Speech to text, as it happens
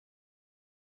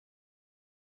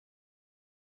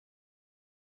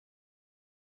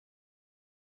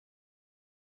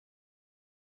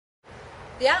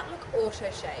The Outlook Auto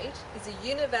Shade is a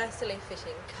universally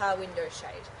fitting car window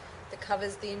shade that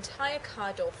covers the entire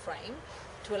car door frame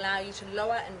to allow you to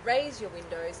lower and raise your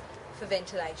windows for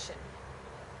ventilation.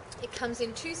 It comes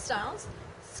in two styles,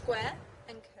 square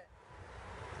and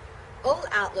curved. All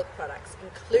Outlook products,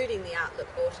 including the Outlook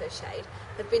Auto Shade,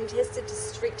 have been tested to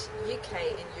strict UK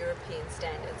and European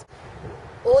standards.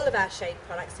 All of our shade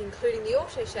products, including the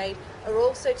Auto Shade, are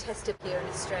also tested here in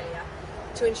Australia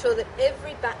to ensure that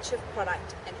every batch of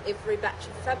product and every batch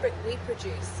of fabric we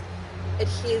produce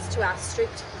adheres to our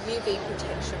strict UV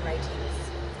protection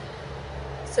ratings.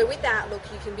 So with Outlook,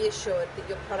 you can be assured that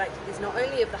your product is not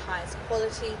only of the highest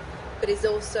quality, but is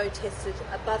also tested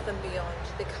above and beyond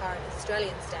the current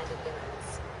Australian standard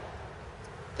limits.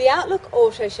 The Outlook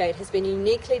Auto Shade has been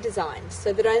uniquely designed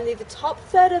so that only the top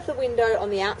third of the window on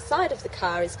the outside of the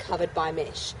car is covered by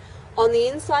mesh. On the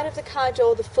inside of the car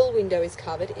door, the full window is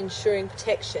covered, ensuring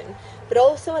protection, but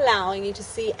also allowing you to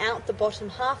see out the bottom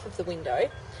half of the window,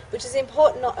 which is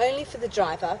important not only for the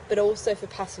driver, but also for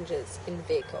passengers in the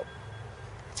vehicle.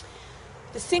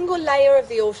 The single layer of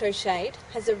the Auto Shade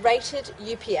has a rated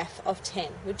UPF of 10,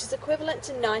 which is equivalent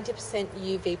to 90%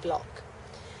 UV block.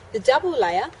 The double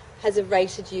layer has a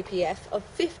rated UPF of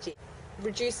 50,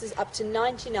 reduces up to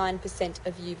 99%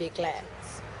 of UV glare.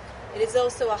 It is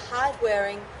also a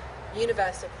hard-wearing,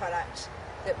 universal product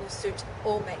that will suit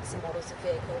all makes and models of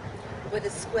vehicle, whether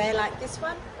square like this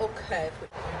one or curved.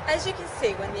 As you can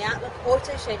see, when the Outlook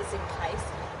Auto Shade is in place,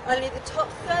 only the top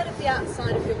third of the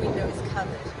outside of your window is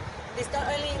covered. This not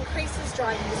only increases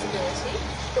driving visibility,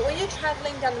 but when you're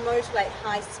travelling down the motorway at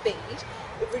high speed,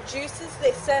 it reduces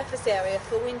the surface area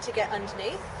for wind to get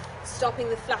underneath, stopping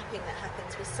the flapping that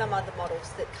happens with some other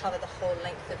models that cover the whole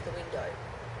length of the window.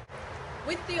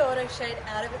 With the Auto Shade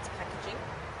out of its packaging,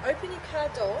 open your car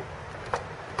door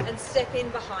and step in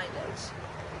behind it.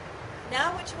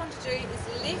 Now what you want to do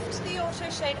is lift the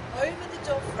Auto Shade over the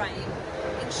door frame,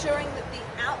 ensuring that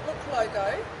the Outlook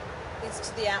logo is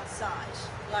to the outside,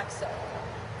 like so.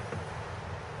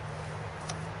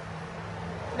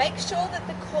 Make sure that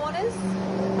the corners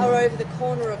are over the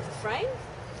corner of the frame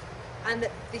and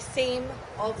that the seam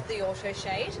of the Auto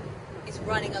Shade is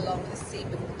running along the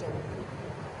seam of the door.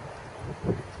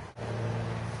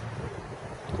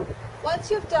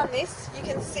 Once you've done this, you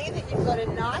can see that you've got a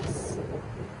nice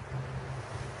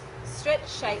stretch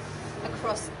shape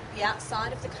across the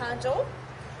outside of the car door.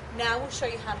 Now we'll show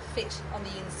you how to fit on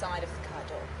the inside of the car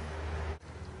door.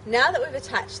 Now that we've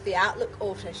attached the Outlook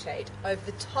Auto Shade over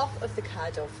the top of the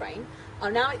car door frame,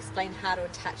 I'll now explain how to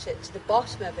attach it to the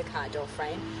bottom of the car door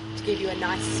frame to give you a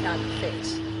nice snug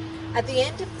fit. At the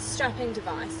end of the strapping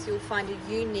device, you'll find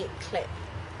a unique clip.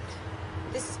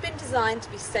 This has been designed to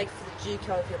be safe for the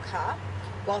decal of your car,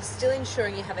 while still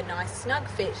ensuring you have a nice snug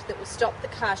fit that will stop the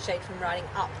car shade from riding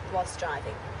up whilst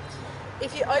driving.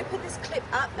 If you open this clip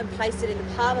up and place it in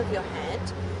the palm of your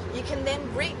hand, you can then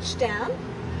reach down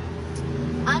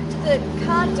under the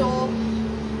car door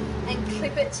and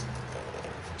clip it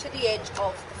to the edge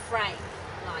of the frame,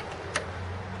 like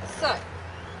so.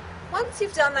 Once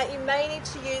you've done that, you may need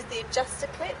to use the adjuster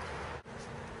clip.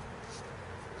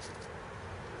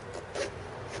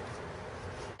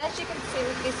 As you can see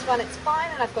with this one, it's fine,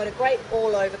 and I've got a great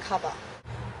all-over cover.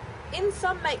 In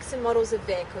some makes and models of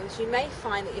vehicles, you may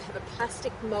find that you have a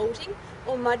plastic moulding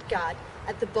or mudguard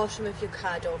at the bottom of your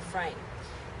car door frame.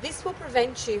 This will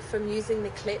prevent you from using the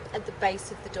clip at the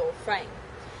base of the door frame.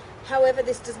 However,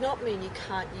 this does not mean you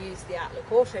can't use the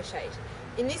Outlook Auto Shade.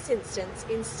 In this instance,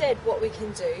 instead, what we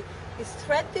can do is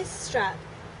thread this strap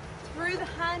through the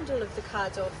handle of the car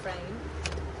door frame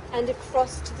and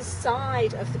across to the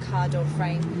side of the car door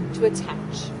frame to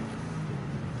attach.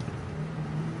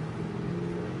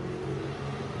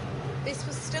 This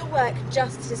will still work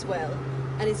just as well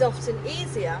and is often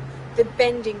easier than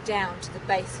bending down to the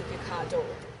base of your car door.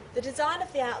 The design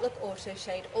of the Outlook Auto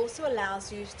Shade also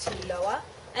allows you to lower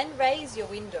and raise your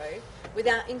window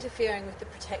without interfering with the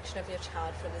protection of your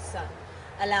child from the sun,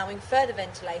 allowing further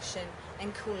ventilation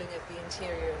and cooling of the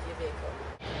interior of your vehicle.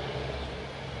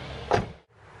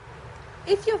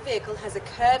 If your vehicle has a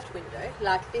curved window,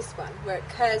 like this one, where it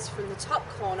curves from the top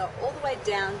corner all the way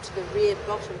down to the rear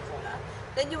bottom corner,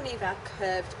 then you'll need our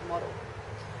curved model.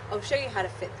 I'll show you how to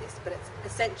fit this, but it's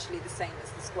essentially the same as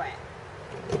the square.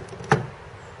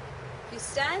 You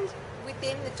stand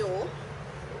within the door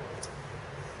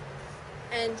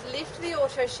and lift the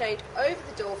Auto Shade over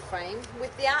the door frame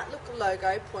with the Outlook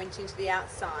logo pointing to the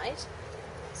outside.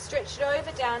 Stretch it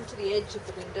over down to the edge of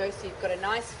the window so you've got a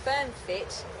nice firm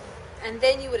fit, and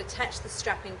then you would attach the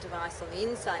strapping device on the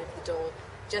inside of the door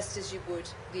just as you would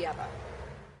the other.